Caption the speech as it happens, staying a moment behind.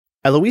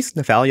Eloise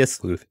Nephalia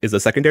Sleuth is the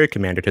secondary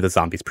commander to the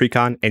zombies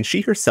precon, and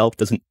she herself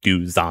doesn't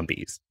do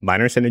zombies.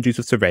 Minor synergies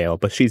with Surveil,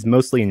 but she's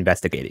mostly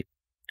investigating.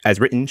 As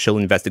written, she'll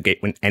investigate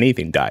when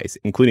anything dies,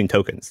 including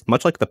tokens,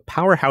 much like the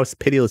powerhouse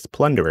Pitiless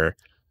Plunderer.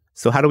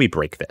 So how do we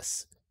break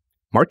this?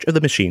 March of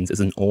the Machines is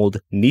an old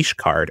niche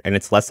card, and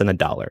it's less than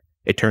 $1.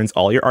 It turns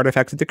all your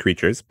artifacts into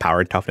creatures,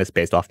 power and toughness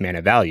based off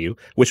mana value,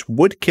 which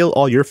would kill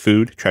all your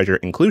food, treasure,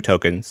 and clue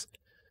tokens.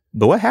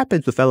 But what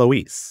happens with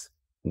Eloise?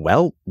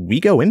 Well, we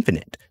go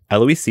infinite.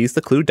 Eloise sees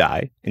the clue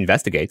die,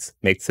 investigates,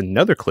 makes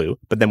another clue,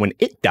 but then when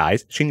it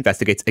dies, she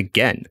investigates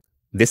again.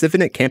 This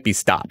infinite can't be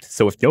stopped,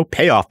 so with no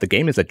payoff, the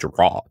game is a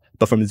draw.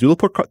 But from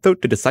Zulaport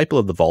Cutthroat to Disciple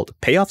of the Vault,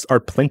 payoffs are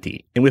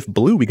plenty, and with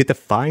blue we get to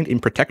find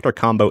and protect our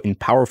combo in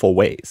powerful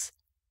ways.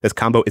 This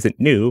combo isn't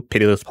new,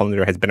 Pitiless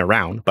Plunderer has been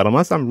around, but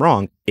unless I'm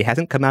wrong, it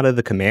hasn't come out of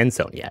the command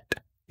zone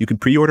yet. You can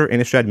pre-order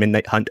Innistrad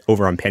Midnight Hunt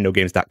over on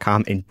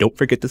pandogames.com, and don't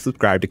forget to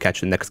subscribe to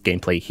catch the next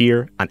gameplay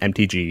here on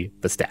MTG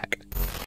The Stack.